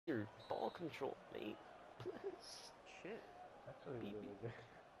control, mate. Please. Shit. Actually, really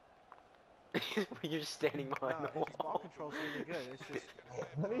good. You're just standing behind the His ball wall. control's really good. It's just.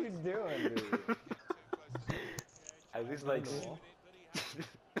 What are you doing, dude? At least Behind like. the wall.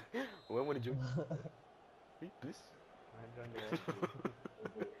 When would you? Hey, this. I joined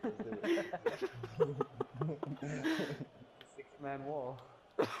the wall. Six-man wall.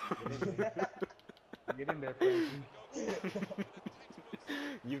 Get in there, Frankie.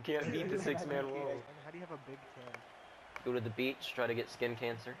 You can't beat the 6-man wall. How do you have a big tan? Go to the beach, try to get skin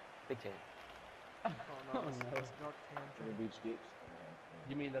cancer. Big tan. Oh no, it's no. dark tan. The beach geeks.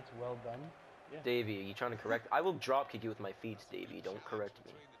 You mean that's well done? Yeah. Davey, are you trying to correct? I will drop kick you with my feet, Davey. Don't correct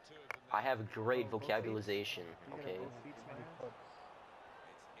me. I have great vocabulation, okay?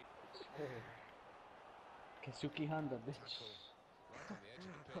 Keisuke Honda, bitch.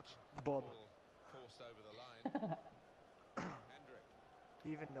 Bob.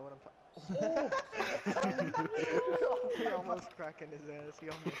 You even know what I'm talking? He almost cracking his ass. He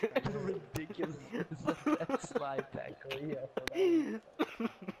almost cracking. Ridiculous. That slide tackle, yeah.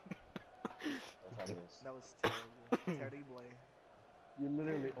 That was terrible. Terrible. You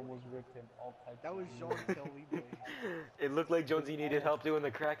literally almost ripped him all types. That was Jean terrible. It looked like Jonesy needed help doing the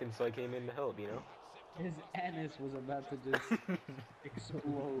cracking, so I came in to help, you know? His anus was about to just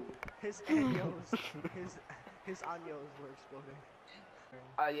explode. His anyos, his anyos were exploding.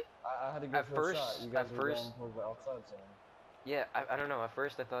 I had to go at for first, a shot. You guys at were first, going for the outside zone. yeah, I don't know. At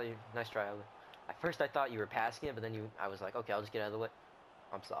first, I thought you. Nice try, Ali. At first, I thought you were passing it, but then I was like, okay, I'll just get out of the way.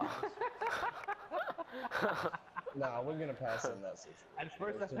 I'm sorry. Nah, we're gonna pass it in that situation. At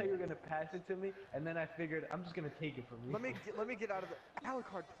first, I thought you were gonna pass it to me, and then I figured I'm just gonna take it from you. Let me get out of the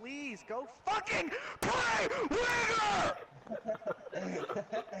Alucard, please go fucking play winger.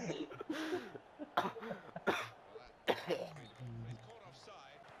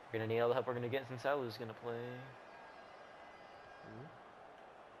 We're gonna need all the help we're gonna get since Alu's gonna play.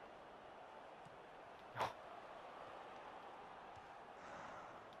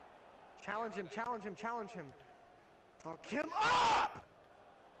 Challenge him, challenge him, challenge him. Fuck him up!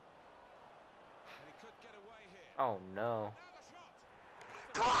 Oh no.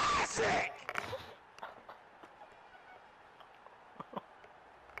 Classic!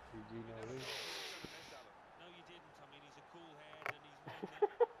 Did you know this? No, you didn't. I mean, he's a cool head and he's one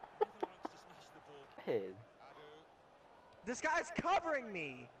that never likes to smash the ball. Hey. This guy's covering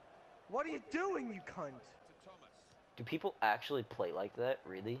me! What are you doing, you cunt? Do people actually play like that?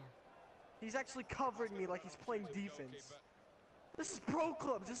 Really? He's actually covering me like he's playing defense. This is pro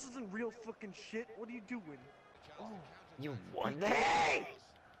clubs. This isn't real fucking shit. What are you doing? Oh, you won that? Can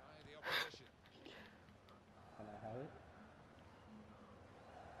I have it?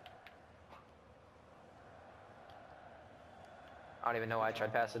 I don't even know why I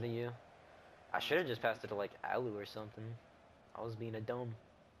tried passing to you. I should have just passed it to like Alu or something. I was being a dumb.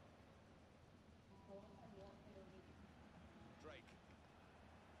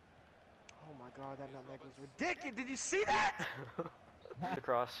 Oh my god, that nutmeg was ridiculous. Did you see that? The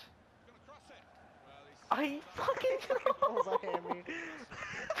cross. I fucking Balls I hammy.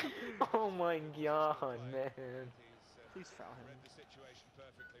 Oh my god, man. Please foul him.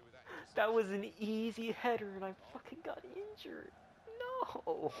 That was an easy header and I fucking got injured.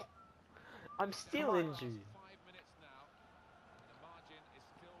 No. I'm still injured.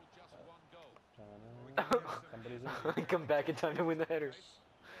 Somebody's in. Come back in time to win the header.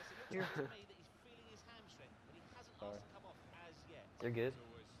 Here. Sorry. They're good.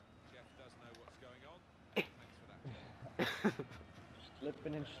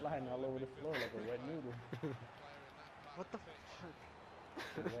 Slipping and sliding all over the floor like a wet noodle. What the fuck?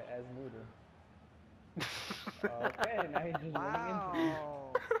 A wet ass noodle. Okay, now he's just running into me.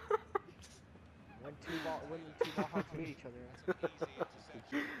 Wow. When two ball hogs meet each other.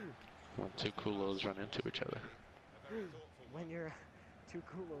 When two culos run into each other. When you're two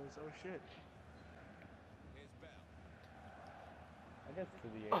culos, oh shit. I guess to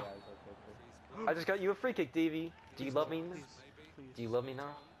the AI is okay too. I just got you a free kick, Davey. Do you love me? Please, please. Do you love me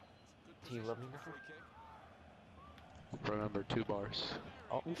now? Do you love me now? Remember, 2 bars.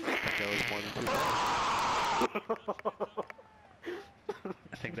 Oh. I think that was more than 2 bars.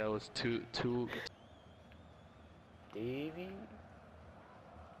 I think that was two. Davey.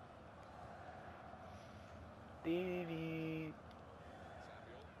 Davey.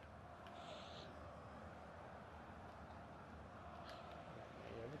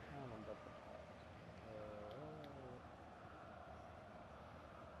 Every time I'm about to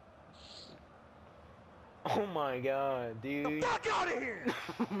Oh my god, dude. Fuck out of here!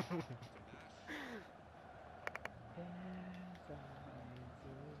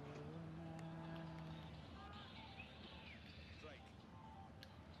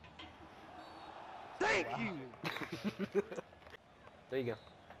 Thank you! There you go.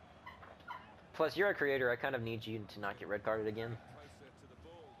 Plus, you're a creator. I kind of need you to not get red carded again.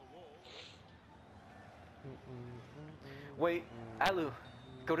 Wait, Alu,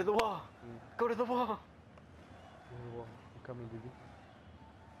 go to the wall. Go to the wall. I'm coming,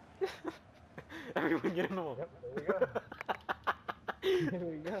 dude. Everyone get in the wall. Yep, there we go. There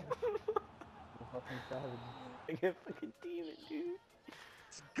we go. The fucking savage. I get fucking demon, dude.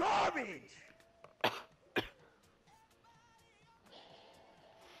 It's garbage!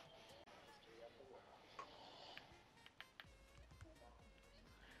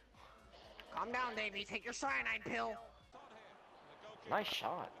 Calm down, Davey. Take your cyanide pill. Nice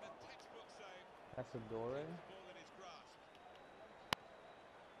shot. That's a door.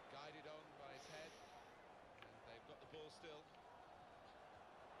 Guided on by his head, and they've got the ball still.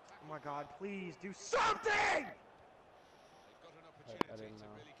 Oh my god, please do something! They've got an opportunity didn't to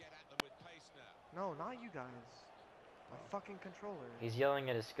know. really get at them with pace now. No, not you guys. My fucking controller. He's yelling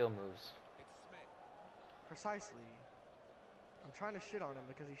at his skill moves. It's Smith. Precisely. I'm trying to shit on him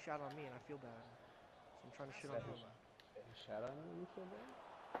because he shot on me and I feel bad. So I'm trying to shit on him. Shout out to you so bad?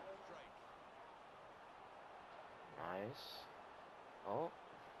 Drake. Nice. Oh,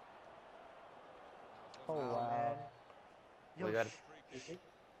 Oh Wow, wow. man. Yo, We got- And they've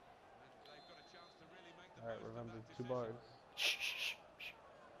got a chance to really make the Alright, most of remember, that 2 decision. bars. shh, shh, shh.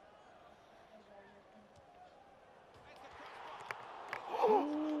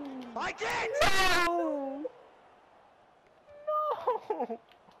 I can't! No! No!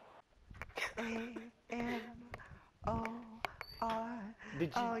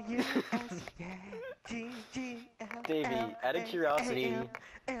 Did you, A-M-O-R-O-U-S, yeah. G-G-L-L-A-M-O-R-O-R-O-U-S. Davey, out of curiosity,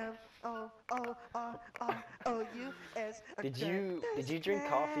 did you drink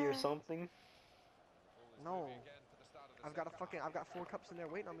coffee or something? No. I've got 4 cups in there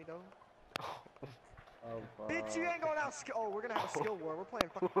waiting on me though. Oh, fuck. Bitch, you ain't going out oh, we're gonna have a skill war. We're playing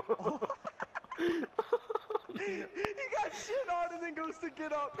oh. He got shit on and then goes to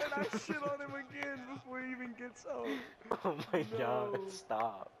get up and I shit on him again before he even gets up. Oh my god, No.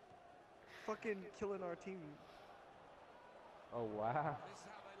 stop. Fucking killing our team. Oh wow. This is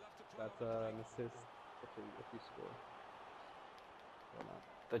how they love to play That's on the an assist if you score. Or not.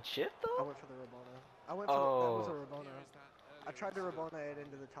 The chip I though? went for the Rabona. I went for that was a Oh. Rabona. There is that I early tried to onset. Rabona it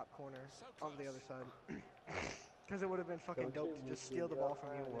into the top corner on the other side. Because it would have been fucking dope to just steal the ball from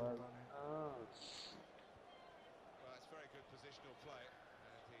you and then Rabona it. Oh, Well, it's very good positional play,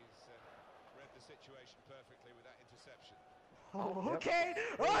 and he's read the situation perfectly with that interception. Oh, Yep. okay,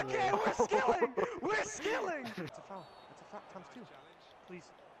 okay, we're skilling! We're skilling! It's a foul. It's a foul. Times 2. Challenge. Please.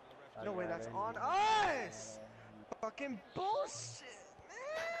 Well, the referee No way, that's on us! Fucking bullshit, man!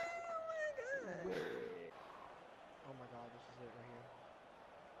 Oh my god. Oh my god, this is it right here.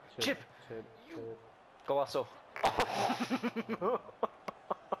 Chip. Chip. Golasso.